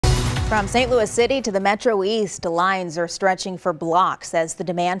From St. Louis City to the Metro East, lines are stretching for blocks as the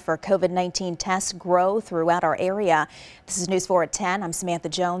demand for COVID-19 tests grow throughout our area. This is News 4 at 10. I'm Samantha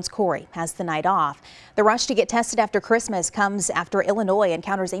Jones. Corey has the night off. The rush to get tested after Christmas comes after Illinois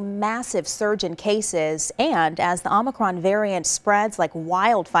encounters a massive surge in cases and as the Omicron variant spreads like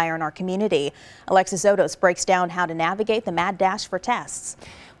wildfire in our community. Alexis Odos breaks down how to navigate the mad dash for tests.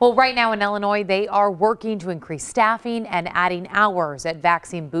 Well, right now in Illinois, they are working to increase staffing and adding hours at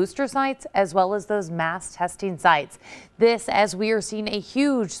vaccine booster sites as well as those mass testing sites. This as we are seeing a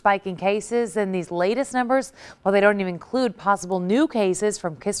huge spike in cases, and these latest numbers, well, they don't even include possible new cases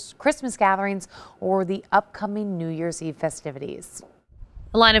from Christmas gatherings or the upcoming New Year's Eve festivities.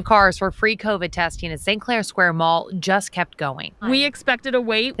 A line of cars for free COVID testing at St. Clair Square Mall just kept going. We expected a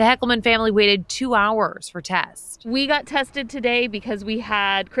wait. The Heckelman family waited 2 hours for tests. We got tested today because we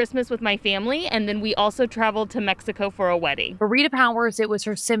had Christmas with my family, and then we also traveled to Mexico for a wedding. For Rita Powers, it was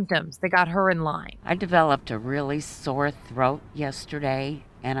her symptoms that got her in line. I developed a really sore throat yesterday,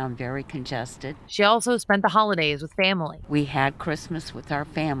 and I'm very congested. She also spent the holidays with family. We had Christmas with our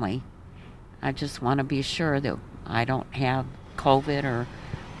family. I just want to be sure that I don't have COVID or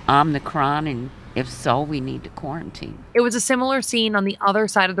Omicron, and if so, we need to quarantine. It was a similar scene on the other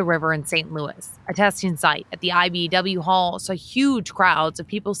side of the river in St. Louis. A testing site at the IBEW Hall saw huge crowds of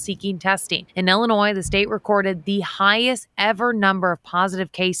people seeking testing. In Illinois, the state recorded the highest ever number of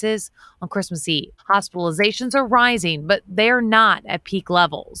positive cases on Christmas Eve. Hospitalizations are rising, but they're not at peak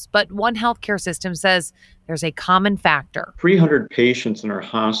levels. But one healthcare system says there's a common factor. 300 patients in our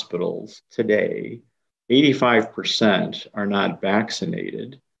hospitals today, 85% are not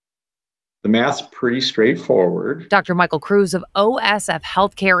vaccinated. The math's pretty straightforward. Dr. Michael Cruz of OSF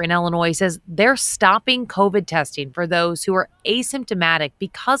Healthcare in Illinois says they're stopping COVID testing for those who are asymptomatic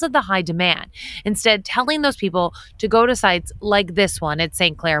because of the high demand, instead telling those people to go to sites like this one at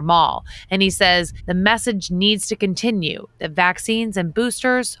St. Clair Mall. And he says the message needs to continue that vaccines and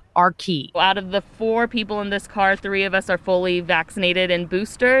boosters are key. Out of the 4 people in this car, 3 of us are fully vaccinated and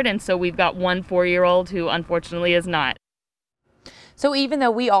boosted, and so we've got one 4-year-old who unfortunately is not. So even though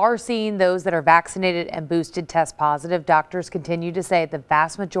we are seeing those that are vaccinated and boosted test positive, doctors continue to say the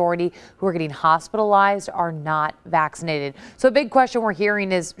vast majority who are getting hospitalized are not vaccinated. So a big question we're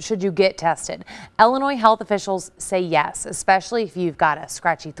hearing is, should you get tested? Illinois health officials say yes, especially if you've got a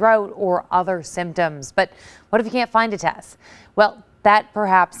scratchy throat or other symptoms. But what if you can't find a test? Well, that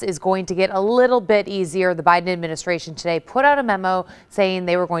perhaps is going to get a little bit easier. The Biden administration today put out a memo saying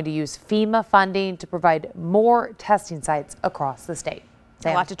they were going to use FEMA funding to provide more testing sites across the state.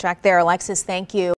 A lot to track there. Alexis, thank you.